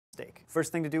steak.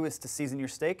 First thing to do is to season your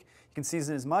steak. You can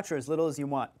season as much or as little as you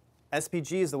want.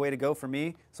 SPG is the way to go for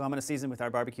me, so I'm going to season with our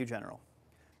barbecue general.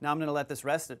 Now I'm going to let this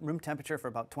rest at room temperature for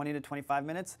about 20 to 25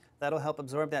 minutes. That'll help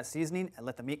absorb that seasoning and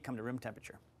let the meat come to room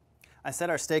temperature. I set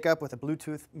our steak up with a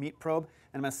Bluetooth meat probe,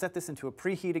 and I'm going to set this into a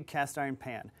preheated cast iron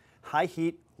pan. High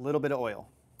heat, a little bit of oil.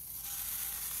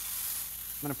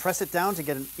 I'm going to press it down to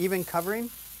get an even covering,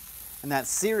 and that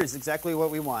sear is exactly what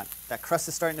we want. That crust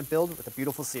is starting to build with a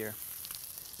beautiful sear.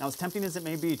 Now, as tempting as it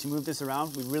may be to move this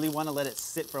around, we really want to let it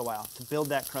sit for a while to build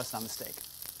that crust on the steak.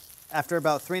 After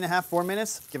about 3.5, 4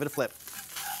 minutes, give it a flip.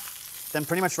 Then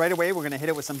pretty much right away, we're going to hit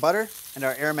it with some butter and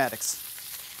our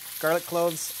aromatics. Garlic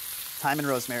cloves, thyme and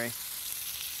rosemary.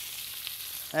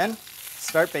 And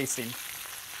start basting.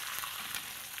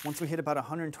 Once we hit about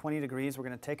 120 degrees, we're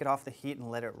going to take it off the heat and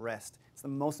let it rest. It's the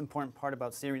most important part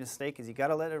about searing a steak is you got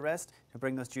to let it rest to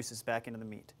bring those juices back into the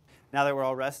meat. Now that we're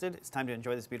all rested, it's time to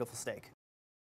enjoy this beautiful steak.